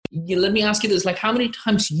let me ask you this, like how many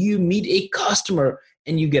times you meet a customer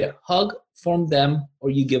and you get a hug from them or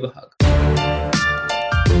you give a hug?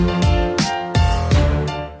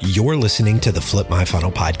 You're listening to the Flip My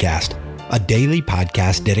Funnel podcast, a daily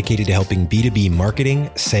podcast dedicated to helping B2B marketing,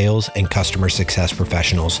 sales, and customer success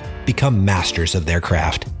professionals become masters of their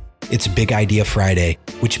craft. It's Big Idea Friday,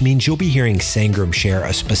 which means you'll be hearing Sangram share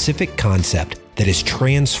a specific concept that has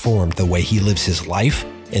transformed the way he lives his life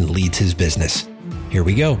and leads his business. Here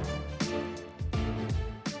we go.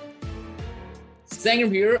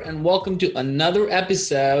 Sangram here, and welcome to another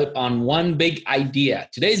episode on One Big Idea.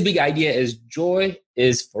 Today's big idea is joy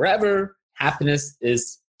is forever, happiness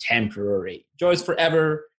is temporary. Joy is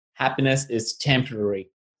forever, happiness is temporary.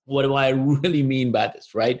 What do I really mean by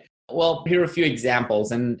this, right? Well, here are a few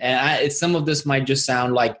examples, and some of this might just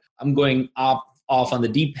sound like I'm going off on the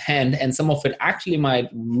deep end, and some of it actually might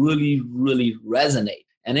really, really resonate.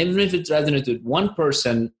 And even if it resonates with one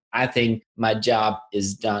person, I think my job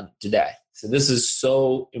is done today. So this is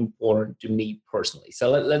so important to me personally.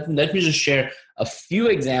 So let me just share a few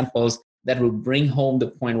examples that will bring home the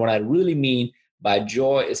point what I really mean by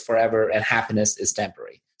joy is forever and happiness is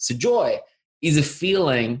temporary. So joy is a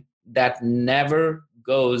feeling that never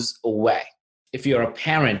goes away. If you're a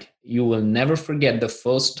parent, you will never forget the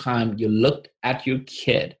first time you looked at your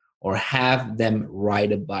kid or have them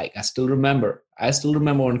ride a bike. I still remember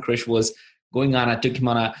when Krish was going on. I took him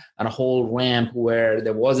on a whole ramp where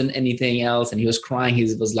there wasn't anything else, and he was crying. He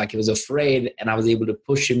was afraid, and I was able to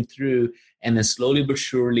push him through. And then slowly but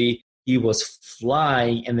surely, he was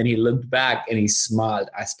flying, and then he looked back and he smiled.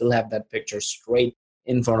 I still have that picture straight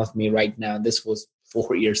in front of me right now. This was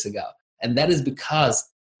 4 years ago. And that is because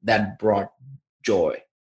that brought joy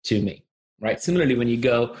to me, right? Similarly, when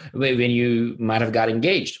you might have got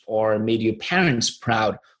engaged or made your parents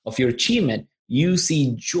proud of your achievement, you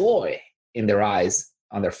see joy in their eyes,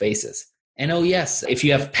 on their faces. And oh yes, if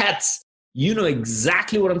you have pets, you know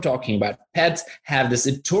exactly what I'm talking about. Pets have this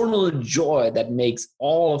eternal joy that makes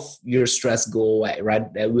all of your stress go away, right?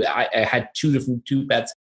 I had two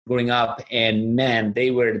pets growing up, and man,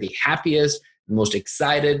 they were the happiest, most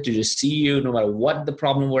excited to just see you, no matter what the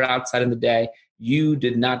problem were outside in the day. You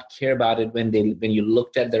did not care about it when you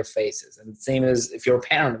looked at their faces. And the same as if you're a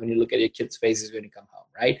parent, when you look at your kids' faces when you come home,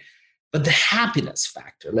 right? But the happiness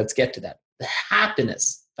factor, let's get to that. The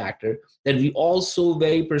happiness factor that we also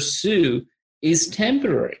very pursue is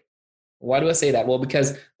temporary. Why do I say that? Well,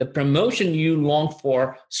 because the promotion you long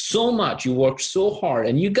for so much, you worked so hard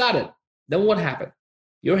and you got it. Then what happened?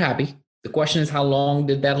 You're happy. The question is, how long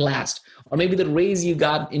did that last? Or maybe the raise you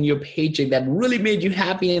got in your paycheck that really made you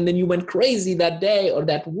happy, and then you went crazy that day or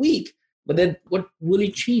that week. But then what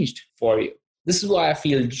really changed for you? This is why I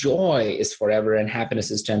feel joy is forever and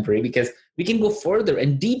happiness is temporary, because we can go further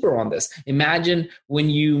and deeper on this. Imagine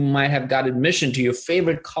when you might have got admission to your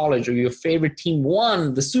favorite college or your favorite team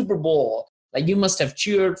won the Super Bowl. Like you must have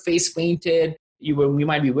cheered, face painted. You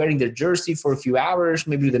might be wearing their jersey for a few hours,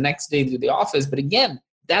 maybe the next day to the office. But again,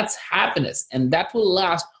 that's happiness. And that will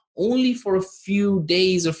last only for a few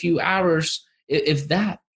days, a few hours, if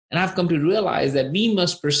that. And I've come to realize that we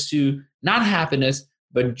must pursue not happiness,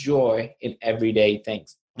 but joy in everyday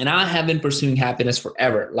things. And I have been pursuing happiness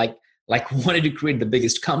forever. Like wanted to create the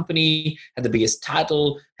biggest company, had the biggest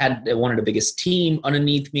title, wanted the biggest team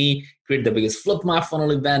underneath me, create the biggest Flip My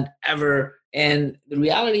Funnel event ever. And the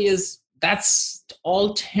reality is that's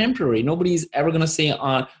all temporary. Nobody's ever going to say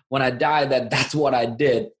when I die that's what I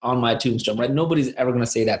did on my tombstone, right? Nobody's ever going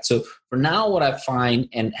to say that. So for now, what I find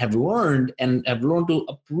and have learned to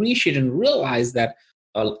appreciate and realize that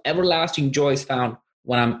everlasting joy is found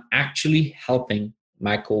when I'm actually helping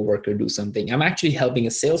my coworker do something. I'm actually helping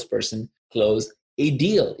a salesperson close a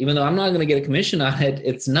deal. Even though I'm not going to get a commission on it,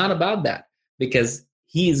 it's not about that, because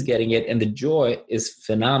he's getting it, and the joy is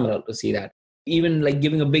phenomenal to see that. Even like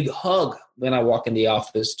giving a big hug when I walk in the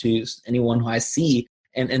office to anyone who I see,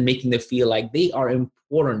 and making them feel like they are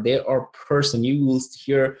important, they are a person. You will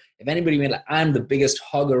hear, if anybody means like, I'm the biggest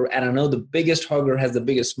hugger, and I know the biggest hugger has the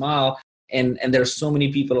biggest smile, and there's so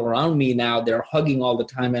many people around me now, they're hugging all the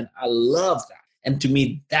time, and I love that. And to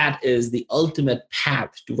me, that is the ultimate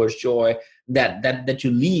path towards joy, that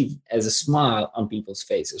you leave as a smile on people's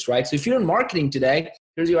faces, right? So if you're in marketing today,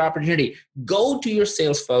 here's your opportunity. Go to your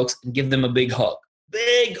sales folks and give them a big hug.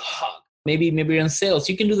 Big hug. Maybe you're in sales.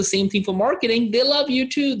 You can do the same thing for marketing. They love you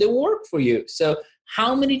too. They work for you. So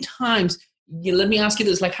how many times, let me ask you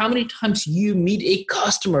this, like how many times you meet a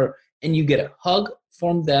customer and you get a hug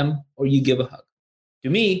from them or you give a hug? To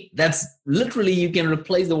me, that's literally, you can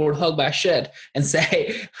replace the word hug by shit and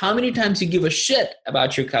say how many times you give a shit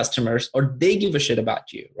about your customers or they give a shit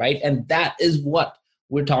about you, right? And that is what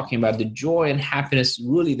we're talking about the joy and happiness.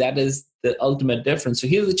 Really, that is the ultimate difference. So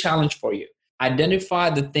here's the challenge for you.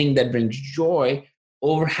 Identify the thing that brings joy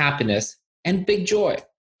over happiness and pick joy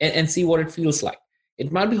and see what it feels like.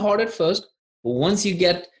 It might be hard at first, but once you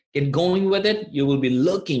get going with it, you'll be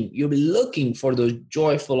looking for those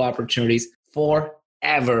joyful opportunities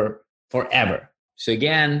forever. So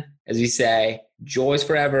again, as we say, joy is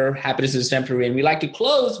forever, happiness is temporary. And we like to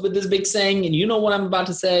close with this big saying, and you know what I'm about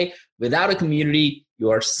to say, without a community, you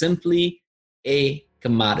are simply a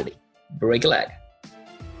commodity. Break a leg.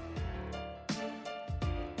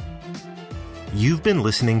 You've been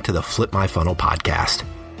listening to the Flip My Funnel podcast.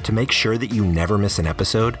 To make sure that you never miss an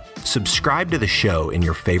episode, subscribe to the show in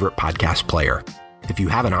your favorite podcast player. If you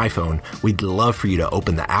have an iPhone, we'd love for you to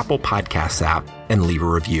open the Apple Podcasts app and leave a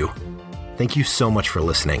review. Thank you so much for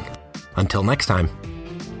listening. Until next time.